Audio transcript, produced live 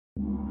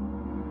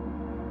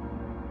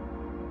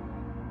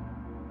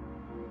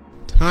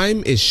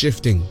Time is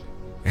shifting,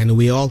 and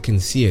we all can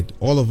see it.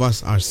 All of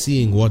us are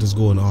seeing what is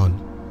going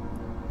on.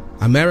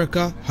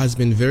 America has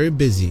been very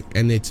busy,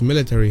 and its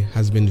military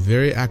has been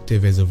very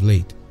active as of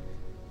late.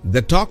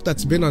 The talk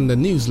that's been on the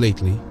news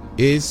lately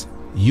is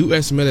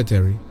US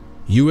military,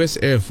 US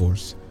Air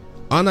Force,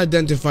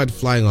 unidentified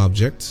flying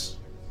objects,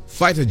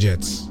 fighter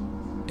jets,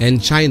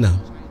 and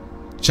China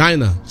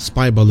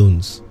spy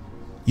balloons.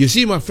 You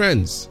see, my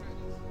friends,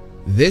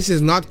 this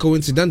is not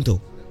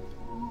coincidental.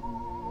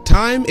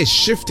 Time is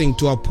shifting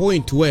to a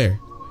point where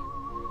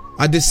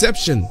a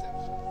deception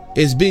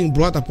is being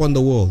brought upon the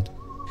world.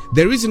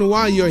 The reason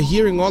why you're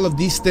hearing all of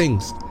these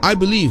things, I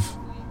believe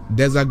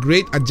there's a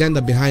great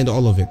agenda behind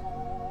all of it.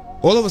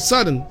 All of a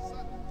sudden,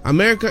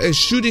 America is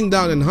shooting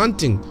down and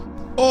hunting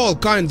all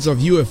kinds of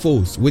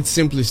UFOs, which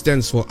simply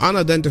stands for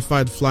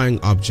unidentified flying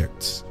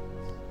objects.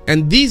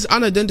 And these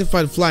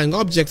unidentified flying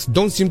objects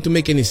don't seem to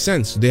make any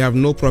sense. They have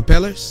no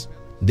propellers,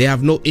 they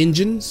have no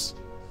engines,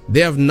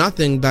 they have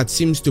nothing that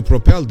seems to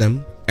propel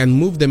them and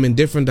move them in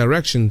different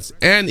directions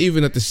and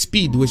even at the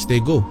speed which they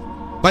go.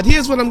 But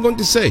here's what I'm going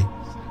to say.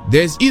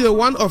 There's either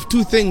one of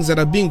two things that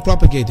are being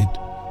propagated.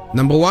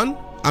 Number one,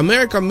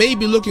 America may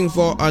be looking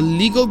for a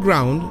legal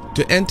ground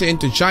to enter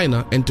into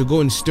China and to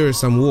go and stir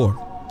some war.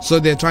 So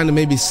they're trying to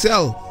maybe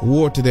sell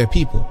war to their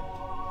people.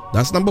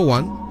 That's number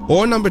one.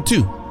 Or number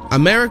two,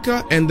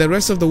 America and the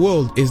rest of the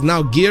world is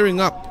now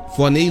gearing up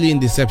for an alien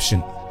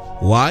deception.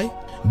 Why?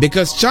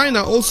 Because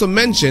China also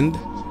mentioned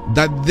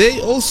that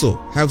they also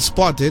have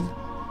spotted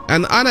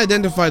an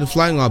unidentified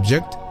flying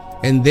object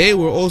and they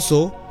were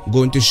also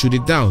going to shoot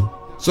it down.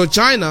 So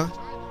China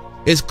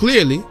is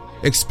clearly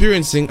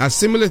experiencing a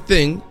similar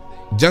thing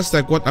just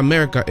like what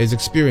America is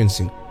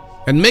experiencing.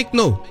 And make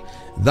note,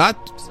 that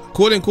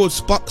quote-unquote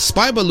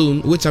spy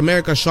balloon which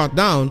America shot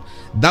down,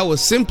 that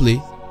was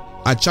simply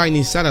a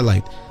Chinese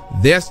satellite.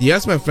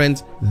 Yes, my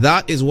friends,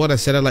 that is what a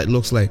satellite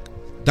looks like.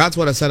 That's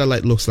what a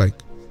satellite looks like.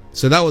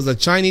 So that was a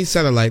Chinese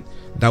satellite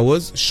that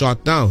was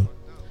shot down.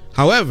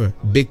 However,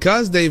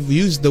 because they've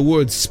used the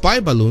word spy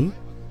balloon,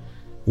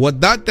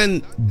 what that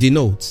then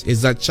denotes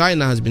is that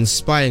China has been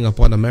spying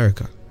upon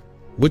America,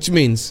 which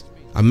means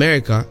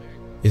America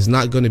is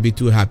not going to be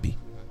too happy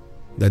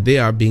that they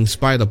are being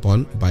spied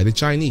upon by the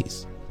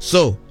Chinese.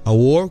 So a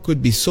war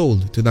could be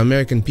sold to the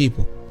American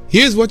people.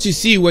 Here's what you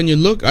see when you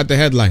look at the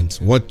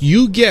headlines. What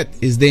you get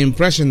is the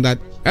impression that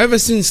ever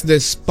since the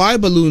spy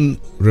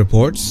balloon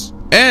reports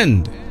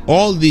and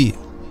all the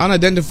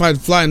unidentified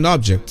flying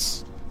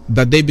objects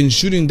that they've been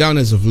shooting down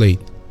as of late,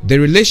 the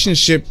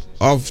relationship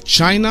of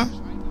China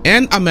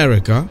and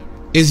America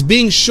is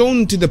being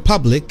shown to the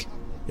public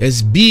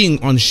as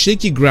being on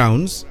shaky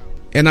grounds,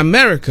 and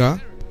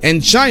America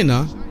and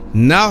China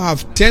now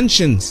have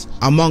tensions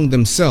among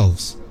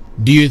themselves.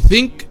 Do you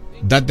think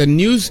that the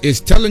news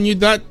is telling you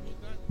that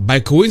by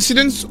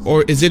coincidence,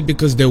 or is it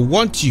because they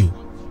want you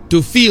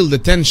to feel the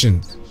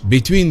tension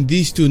between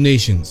these two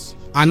nations?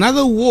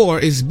 Another war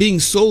is being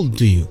sold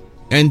to you,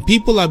 and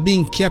people are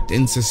being kept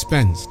in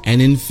suspense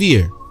and in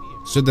fear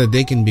so that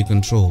they can be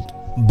controlled.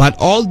 But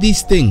all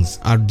these things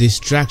are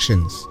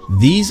distractions.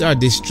 These are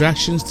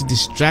distractions to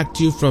distract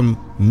you from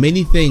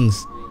many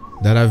things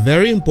that are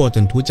very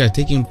important, which are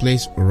taking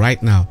place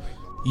right now.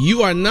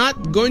 You are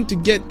not going to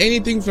get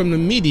anything from the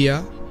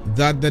media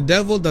that the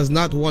devil does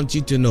not want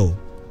you to know.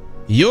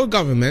 Your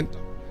government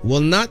will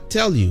not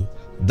tell you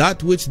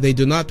that which they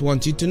do not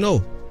want you to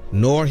know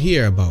nor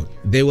hear about.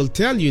 They will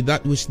tell you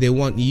that which they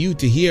want you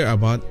to hear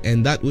about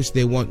and that which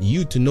they want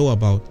you to know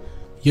about.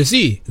 You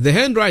see, the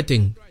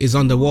handwriting is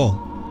on the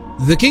wall.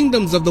 The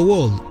kingdoms of the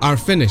world are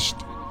finished.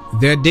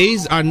 Their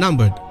days are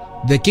numbered.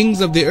 The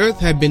kings of the earth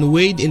have been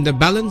weighed in the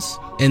balance,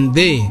 and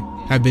they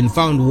have been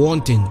found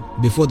wanting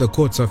before the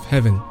courts of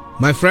heaven.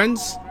 My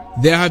friends,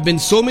 there have been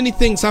so many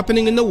things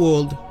happening in the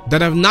world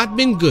that have not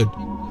been good,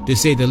 to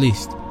say the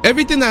least.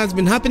 Everything that has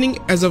been happening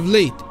as of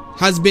late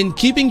has been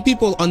keeping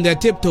people on their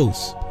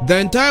tiptoes. The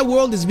entire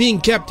world is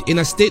being kept in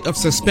a state of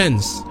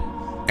suspense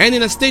and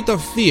in a state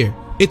of fear.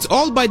 It's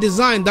all by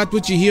design, that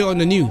which you hear on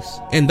the news,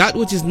 and that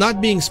which is not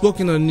being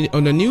spoken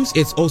on the news,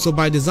 it's also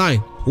by design.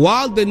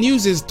 While the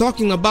news is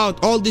talking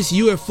about all these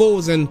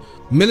UFOs and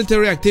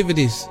military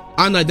activities,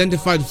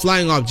 unidentified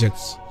flying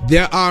objects,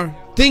 there are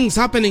things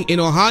happening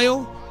in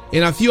Ohio,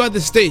 in a few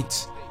other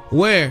states,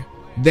 where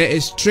there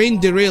is train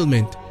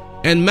derailment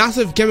and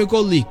massive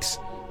chemical leaks,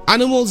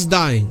 animals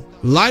dying,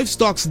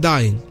 livestock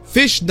dying,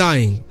 fish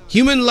dying,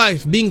 human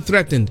life being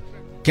threatened,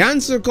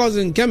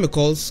 cancer-causing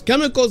chemicals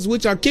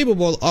which are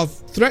capable of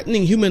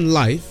threatening human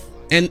life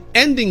and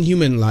ending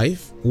human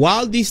life.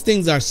 While these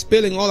things are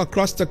spilling all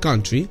across the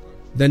country,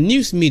 the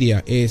news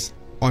media is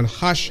on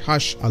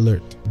hush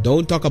alert.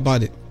 Don't talk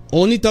about it.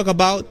 Only talk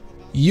about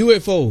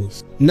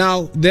UFOs.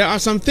 Now, there are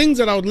some things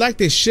that I would like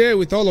to share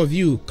with all of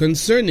you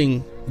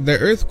concerning the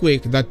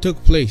earthquake that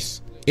took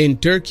place in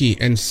Turkey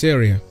and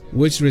Syria,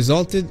 which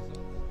resulted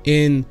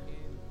in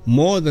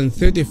more than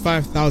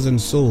 35,000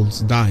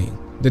 souls dying.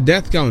 The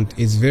death count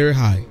is very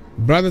high.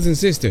 Brothers and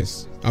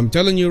sisters, I'm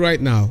telling you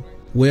right now,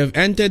 We have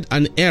entered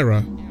an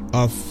era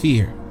of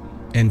fear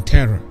and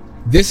terror.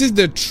 This is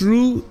the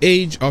true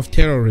age of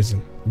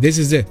terrorism. This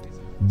is it.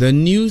 The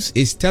news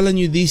is telling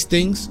you these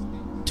things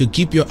to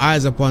keep your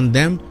eyes upon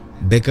them,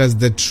 because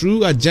the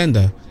true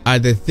agenda are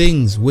the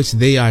things which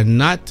they are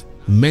not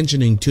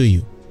mentioning to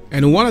you.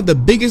 And one of the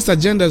biggest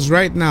agendas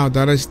right now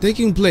that is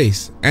taking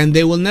place, and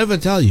they will never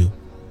tell you,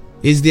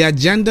 is the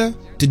agenda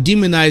to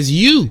demonize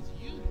you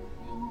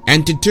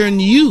and to turn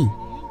you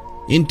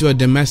into a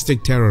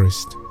domestic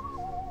terrorist.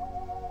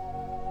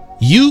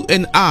 You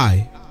and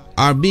I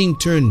are being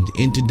turned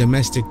into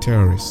domestic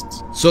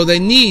terrorists. So they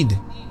need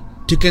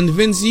to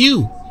convince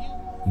you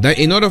that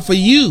in order for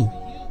you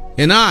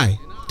and I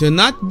to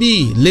not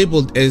be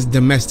labeled as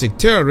domestic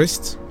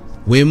terrorists,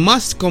 we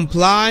must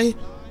comply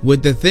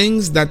with the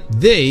things that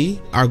they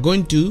are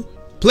going to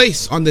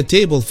place on the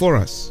table for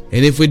us.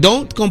 And if we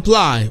don't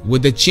comply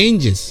with the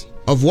changes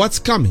of what's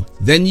coming,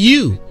 then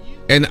you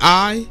and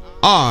I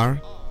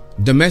are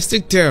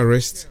domestic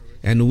terrorists,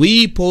 and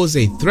we pose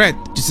a threat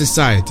to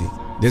society.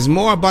 There's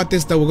more about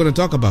this that we're going to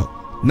talk about.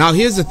 Now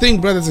here's the thing,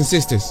 brothers and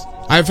sisters.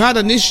 I've had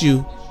an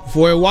issue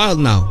for a while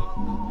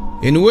now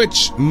in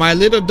which my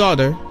little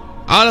daughter,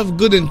 out of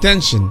good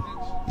intention,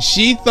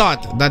 she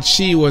thought that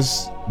she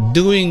was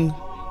doing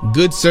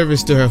good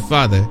service to her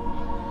father.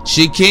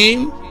 She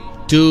came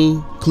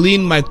to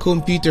clean my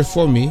computer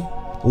for me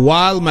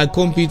while my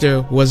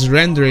computer was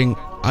rendering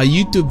a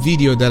YouTube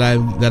video that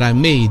I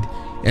made,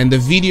 and the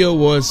video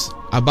was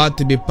about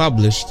to be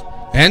published.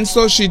 And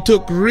so she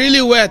took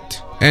really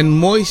wet and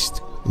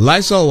moist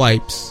Lysol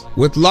wipes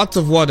with lots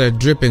of water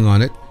dripping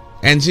on it,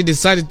 and she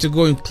decided to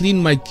go and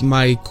clean my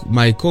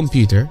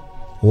computer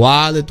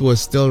while it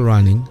was still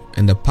running,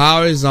 and the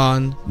power is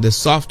on, the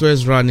software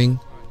is running,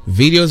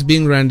 videos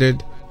being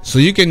rendered. So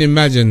you can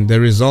imagine the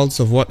results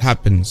of what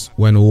happens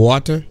when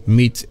water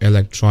meets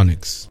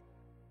electronics.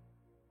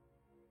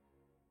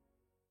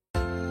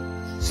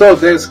 So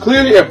there's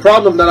clearly a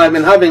problem that I've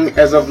been having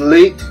as of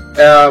late,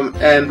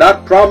 and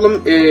that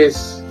problem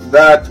is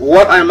that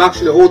what I'm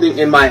actually holding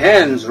in my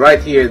hands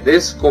right here,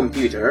 this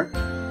computer,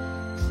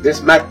 this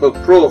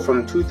MacBook Pro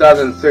from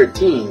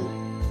 2013,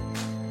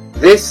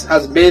 this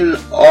has been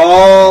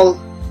all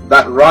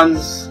that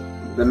runs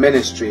the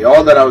ministry.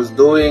 All that I was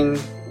doing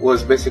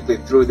was basically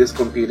through this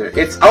computer.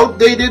 It's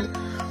outdated,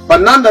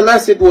 but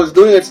nonetheless it was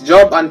doing its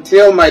job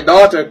until my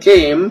daughter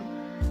came,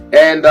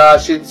 and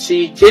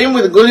she came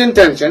with good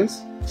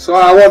intentions. So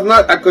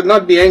I could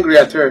not be angry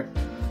at her.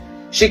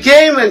 She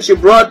came and she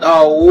brought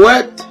a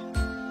wet,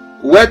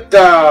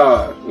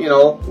 you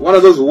know, one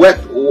of those wet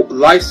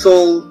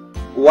Lysol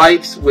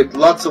wipes with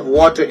lots of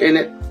water in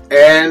it,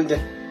 and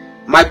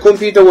my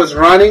computer was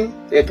running.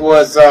 It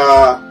was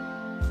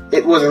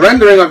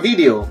rendering a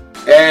video,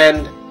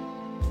 and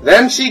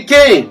then she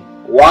came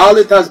while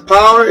it has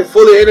power,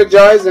 fully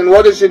energized, and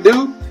what did she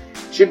do?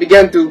 She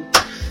began to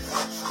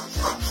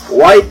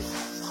wipe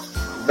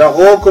the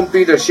whole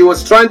computer. She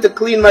was trying to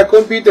clean my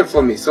computer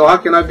for me, so how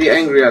can I be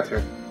angry at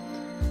her?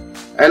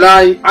 And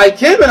I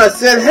came and I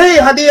said, "Hey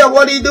Hadia,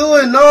 what are you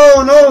doing?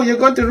 No, you're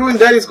going to ruin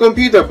Daddy's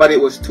computer." But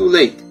it was too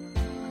late.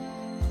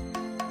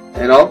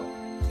 You know,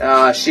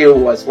 she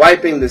was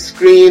wiping the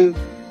screen,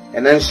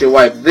 and then she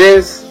wiped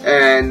this,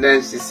 and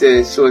then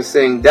she was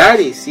saying,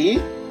 "Daddy,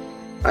 see,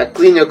 I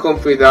clean your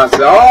computer." I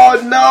said, "Oh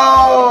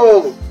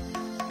no!"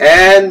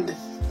 And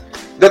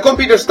the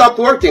computer stopped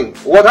working.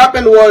 What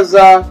happened was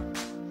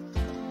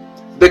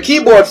the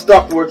keyboard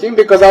stopped working,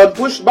 because I would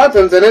push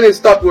buttons and then it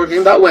stopped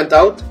working. That went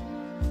out.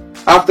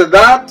 After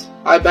that,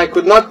 I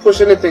could not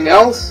push anything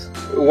else.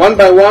 One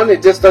by one,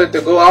 it just started to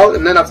go out.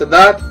 And then after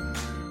that,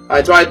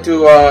 I tried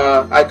to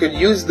I could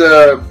use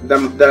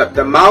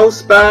the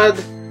mouse pad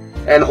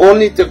and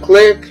only to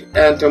click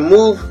and to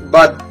move,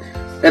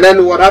 and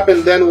then what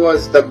happened then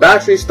was the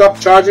battery stopped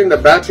charging. The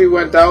battery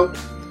went out.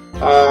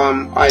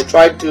 I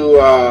tried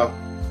to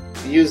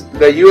use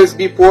the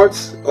USB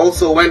ports,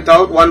 also went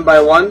out one by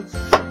one.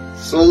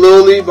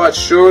 Slowly but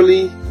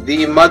surely,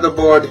 the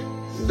motherboard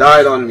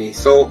died on me.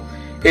 So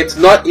it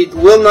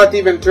will not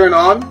even turn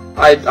on.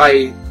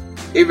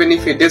 Even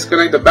if you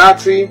disconnect the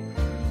battery,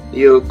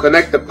 you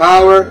connect the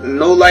power,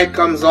 no light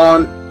comes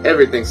on,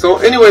 everything. So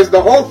anyways, the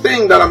whole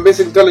thing that I'm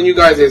basically telling you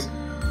guys is,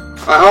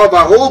 I have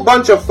a whole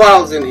bunch of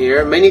files in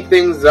here, many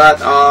things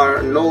that are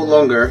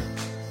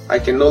I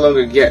can no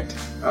longer get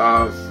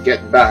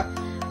back.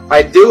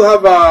 I do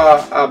have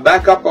a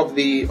backup of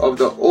the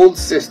old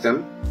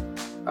system,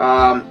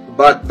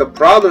 but the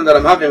problem that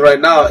I'm having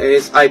right now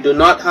is I do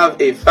not have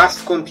a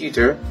fast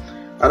computer.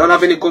 I don't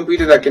have any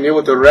computer that can be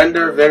able to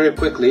render very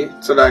quickly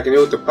so that I can be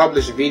able to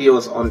publish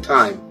videos on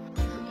time.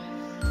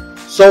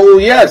 So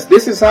yes,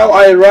 this is how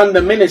I run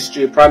the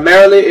ministry.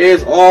 Primarily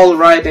is all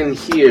right in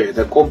here.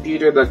 The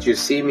computer that you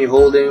see me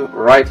holding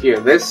right here.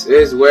 This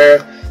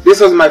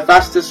was my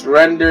fastest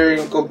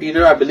rendering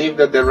computer. I believe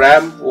that the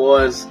RAM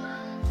was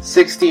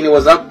 16. It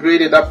was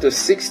upgraded up to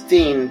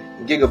 16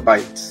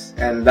 gigabytes,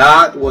 and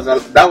that would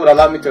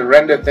allow me to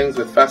render things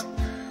with fast,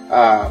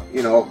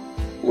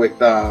 with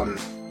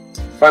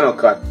Final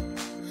Cut,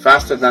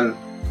 faster than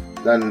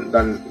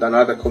than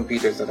other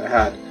computers that I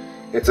had.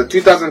 It's a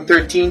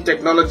 2013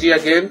 technology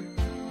again,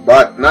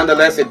 but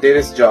nonetheless it did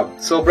its job.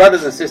 So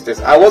brothers and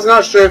sisters, I was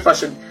not sure if I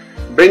should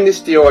bring this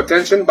to your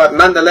attention, but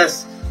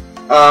nonetheless,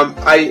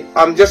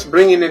 I'm just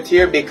bringing it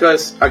here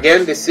because,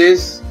 again, this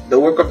is the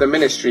work of the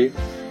ministry.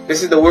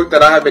 This is the work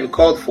that I have been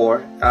called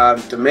for,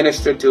 to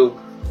minister to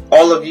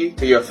all of you,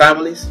 to your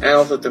families, and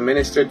also to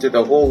minister to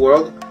the whole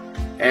world,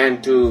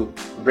 and to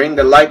bring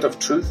the light of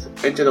truth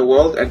into the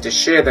world, and to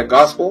share the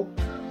gospel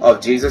of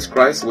Jesus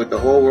Christ with the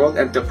whole world,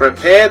 and to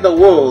prepare the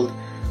world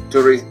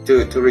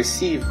to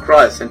receive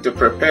Christ, and to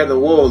prepare the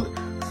world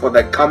for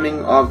the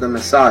coming of the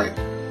Messiah.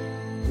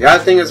 The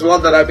other thing as well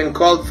that I've been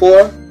called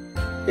for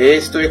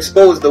is to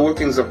expose the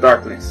workings of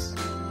darkness.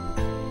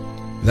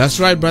 That's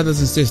right, brothers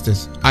and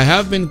sisters. I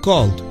have been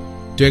called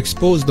to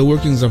expose the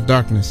workings of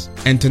darkness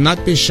and to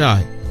not be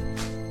shy.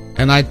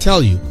 And I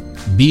tell you,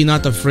 be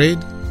not afraid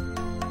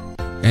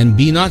and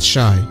be not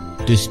shy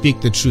to speak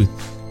the truth,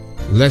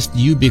 lest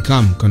you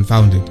become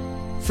confounded.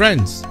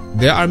 Friends,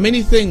 there are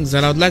many things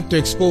that I'd like to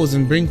expose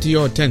and bring to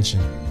your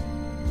attention.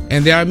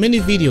 And there are many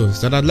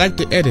videos that I'd like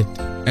to edit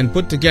and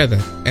put together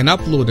and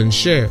upload and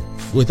share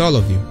with all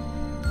of you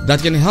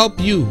that can help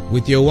you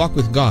with your walk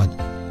with God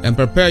and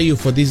prepare you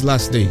for these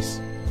last days.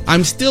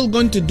 I'm still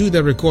going to do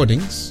the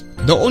recordings.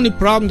 The only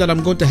problem that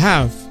I'm going to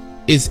have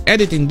is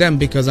editing them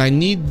because I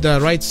need the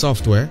right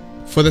software.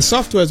 For the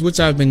softwares which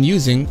I've been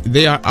using,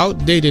 they are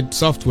outdated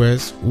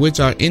softwares which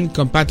are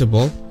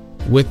incompatible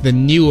with the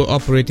newer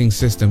operating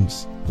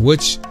systems,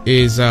 which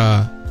is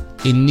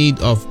in need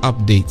of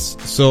updates.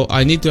 So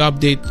I need to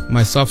update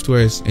my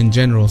softwares in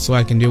general so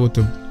I can be able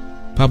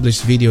to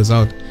publish videos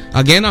out.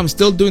 Again, I'm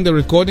still doing the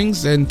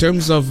recordings in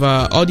terms of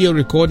audio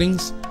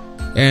recordings,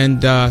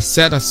 and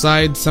set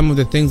aside some of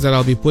the things that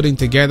I'll be putting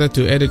together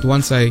to edit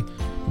once I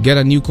get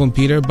a new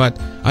computer. But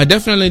I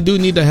definitely do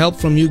need the help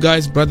from you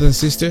guys, brothers and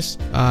sisters,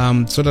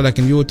 so that I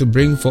can be able to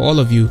bring for all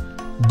of you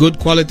good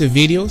quality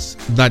videos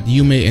that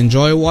you may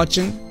enjoy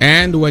watching.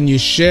 And when you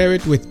share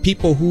it with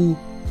people who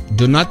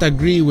do not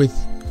agree with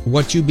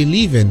what you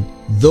believe in,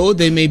 though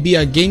they may be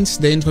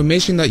against the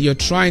information that you're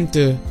trying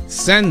to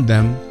send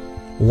them,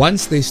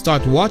 once they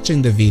start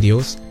watching the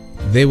videos,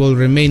 they will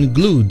remain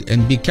glued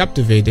and be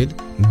captivated,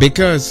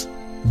 because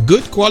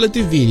good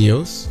quality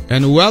videos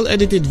and well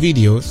edited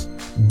videos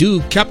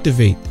do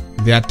captivate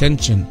the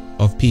attention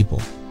of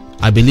people.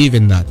 I believe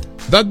in that.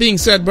 That being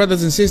said,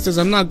 brothers and sisters,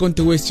 I'm not going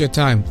to waste your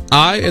time.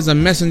 I, as a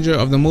messenger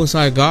of the Most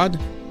High God,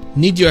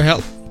 need your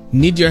help.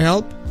 Need your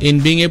help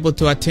in being able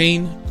to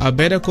attain a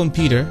better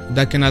computer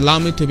that can allow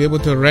me to be able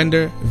to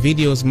render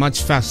videos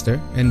much faster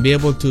and be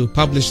able to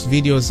publish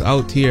videos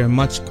out here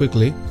much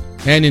quickly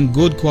and in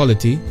good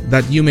quality,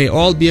 that you may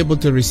all be able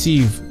to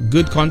receive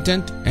good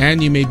content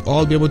and you may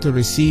all be able to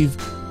receive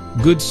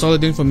good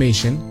solid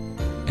information,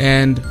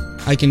 and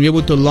I can be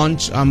able to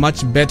launch a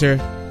much better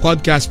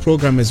podcast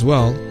program as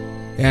well.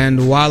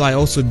 And while I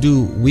also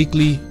do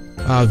weekly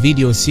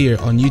videos here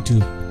on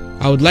YouTube,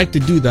 I would like to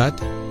do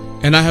that.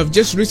 And I have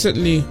just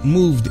recently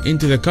moved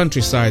into the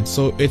countryside,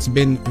 so it's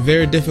been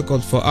very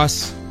difficult for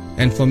us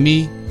and for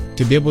me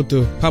to be able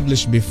to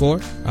publish before.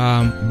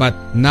 But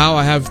now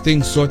I have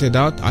things sorted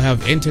out. I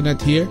have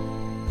internet here.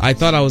 I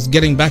thought I was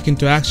getting back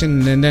into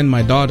action, and then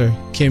my daughter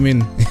came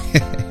in.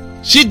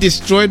 She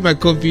destroyed my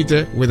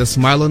computer with a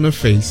smile on her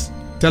face,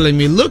 telling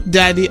me, "Look,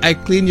 Daddy, I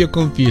cleaned your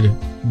computer."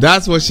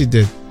 That's what she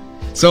did.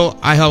 So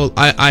I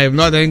am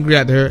not angry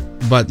at her,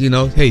 but you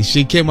know, hey,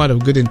 she came out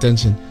of good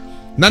intention.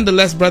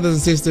 Nonetheless, brothers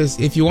and sisters,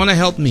 if you want to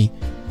help me,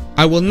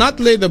 I will not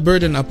lay the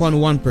burden upon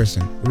one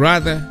person.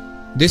 Rather,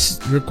 this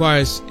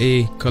requires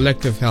a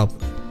collective help.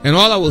 And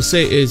all I will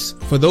say is,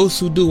 for those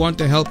who do want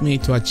to help me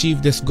to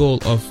achieve this goal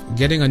of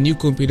getting a new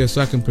computer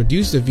so I can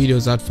produce the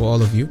videos out for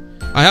all of you,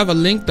 I have a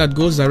link that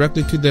goes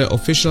directly to the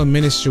official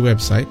ministry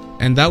website,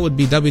 and that would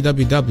be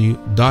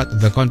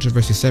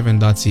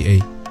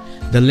www.thecontroversy7.ca.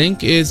 The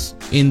link is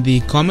in the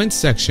comments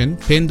section,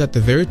 pinned at the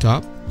very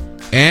top,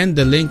 and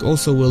the link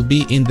also will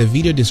be in the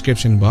video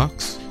description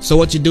box. So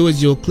what you do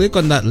is you'll click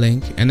on that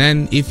link, and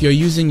then if you're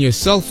using your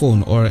cell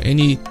phone or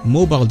any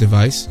mobile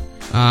device,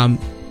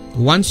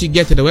 once you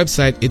get to the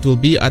website, it will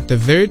be at the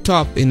very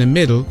top in the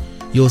middle.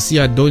 You'll see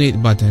a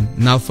donate button.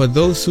 Now for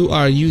those who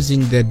are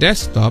using their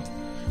desktop,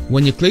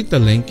 when you click the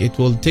link, it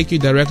will take you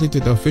directly to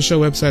the official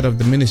website of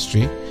the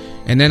ministry,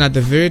 and then at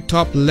the very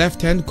top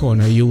left hand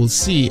corner you will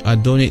see a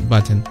donate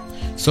button.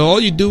 So all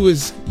you do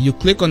is you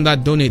click on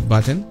that donate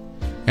button,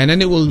 and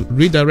then it will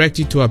redirect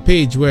you to a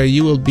page where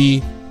you will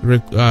be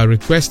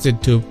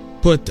requested to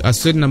put a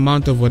certain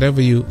amount of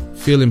whatever you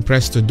feel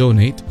impressed to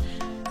donate.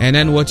 And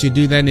then what you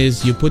do then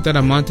is you put that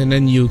amount, and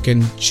then you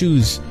can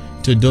choose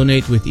to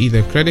donate with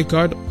either credit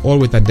card or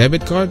with a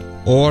debit card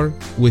or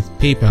with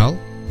PayPal.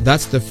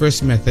 That's the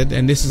first method,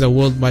 and this is a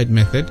worldwide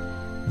method.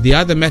 The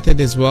other method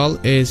as well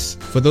is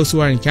for those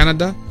who are in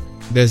Canada,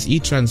 there's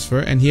e-transfer,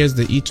 and here's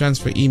the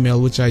e-transfer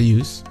email which I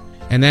use.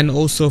 And then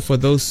also for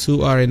those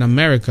who are in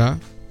America,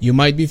 you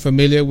might be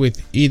familiar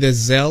with either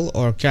Zelle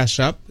or Cash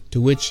App,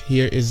 to which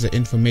here is the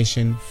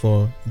information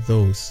for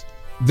those.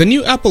 The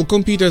new Apple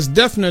computers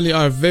definitely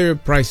are very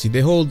pricey.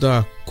 They hold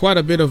quite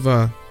a bit of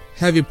a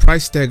heavy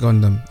price tag on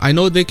them. I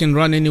know they can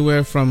run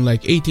anywhere from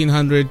like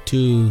 $1,800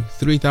 to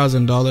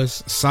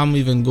 $3,000. Some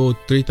even go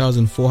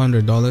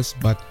 $3,400.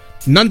 But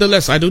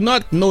nonetheless, I do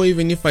not know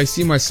even if I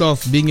see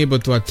myself being able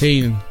to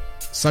attain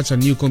such a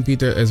new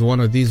computer as one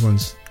of these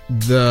ones.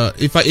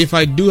 If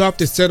I do have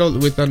to settle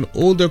with an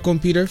older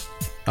computer,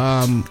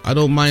 I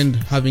don't mind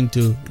having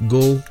to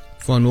go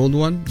for an old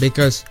one,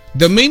 because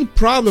the main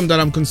problem that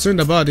I'm concerned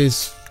about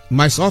is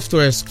my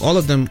softwares, all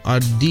of them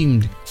are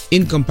deemed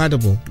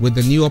incompatible with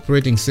the new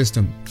operating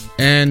system.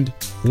 And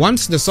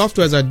once the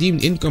softwares are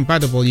deemed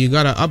incompatible, you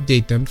gotta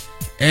update them.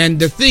 And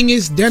the thing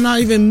is, they're not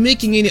even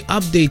making any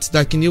updates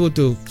that can be able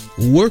to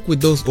work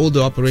with those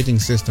older operating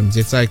systems.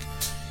 It's like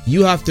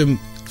you have to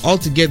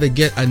altogether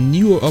get a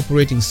newer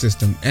operating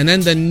system, and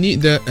then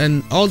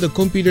and all the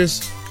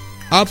computers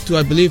up to,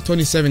 I believe,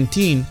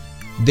 2017,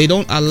 they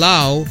don't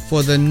allow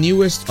for the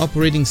newest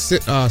operating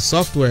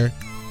software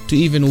to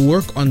even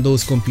work on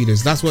those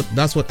computers. That's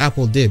what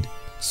Apple did.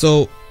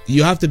 So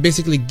you have to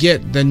basically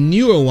get the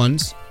newer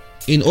ones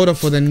in order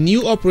for the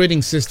new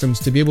operating systems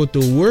to be able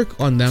to work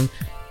on them,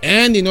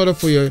 and in order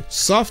for your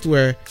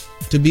software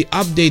to be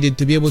updated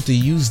to be able to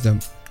use them.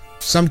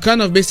 So I'm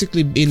kind of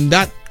basically in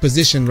that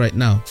position right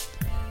now.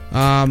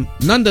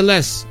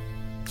 Nonetheless,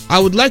 I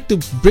would like to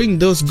bring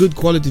those good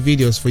quality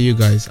videos for you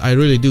guys. I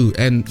really do.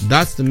 And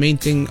that's the main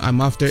thing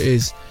I'm after,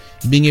 is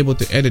being able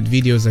to edit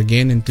videos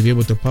again and to be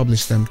able to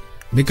publish them.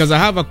 Because I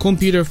have a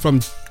computer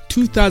from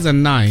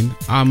 2009,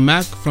 a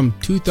Mac from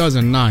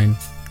 2009,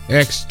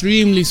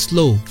 extremely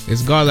slow.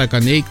 It's got like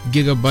an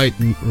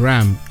 8GB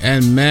RAM.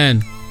 And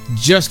man,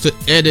 just to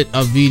edit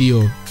a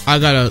video, I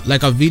got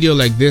a video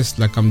like this,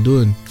 like I'm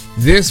doing,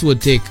 this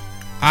would take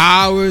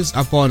hours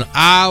upon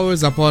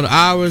hours upon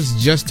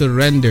hours just to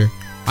render.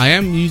 I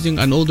am using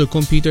an older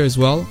computer as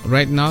well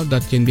right now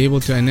that can be able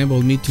to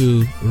enable me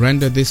to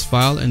render this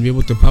file and be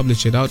able to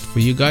publish it out for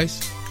you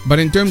guys. But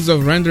in terms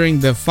of rendering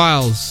the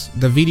files,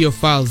 the video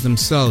files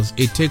themselves,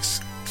 it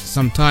takes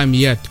some time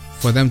yet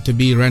for them to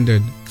be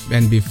rendered,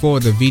 and before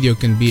the video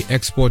can be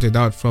exported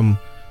out from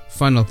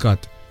Final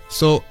Cut.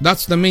 So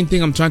that's the main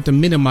thing I'm trying to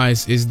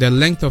minimize, is the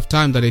length of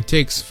time that it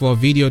takes for a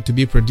video to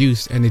be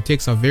produced, and it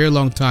takes a very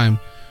long time,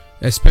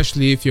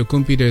 especially if your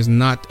computer is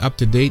not up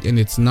to date and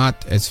it's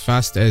not as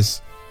fast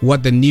as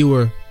what the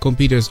newer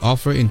computers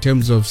offer in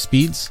terms of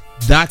speeds.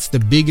 That's the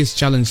biggest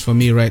challenge for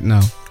me right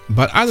now.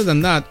 But other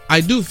than that,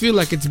 I do feel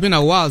like it's been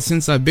a while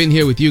since I've been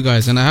here with you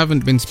guys, and I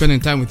haven't been spending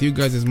time with you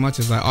guys as much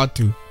as I ought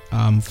to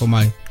for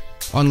my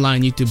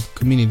online YouTube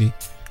community.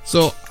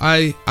 So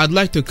I'd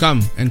like to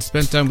come and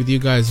spend time with you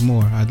guys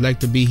more. I'd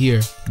like to be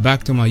here,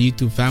 back to my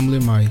YouTube family,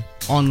 my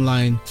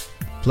online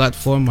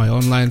platform, my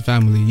online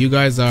family. You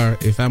guys are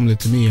a family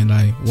to me, and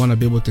I want to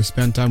be able to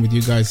spend time with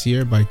you guys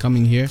here by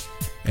coming here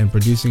and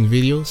producing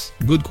videos,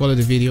 good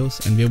quality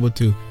videos, and be able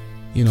to,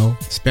 you know,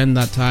 spend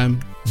that time,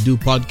 do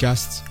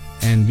podcasts,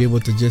 and be able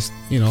to just,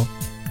 you know,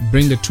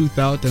 bring the truth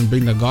out and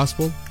bring the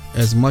gospel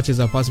as much as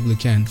I possibly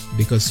can,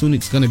 because soon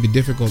it's going to be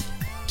difficult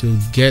to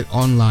get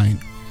online.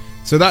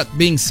 So that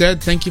being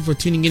said, thank you for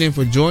tuning in and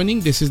for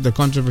joining. This is the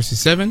Controversy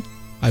 7.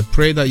 I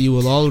pray that you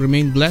will all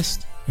remain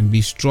blessed and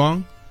be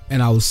strong,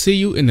 and I will see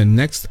you in the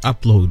next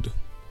upload.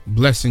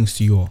 Blessings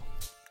to you all.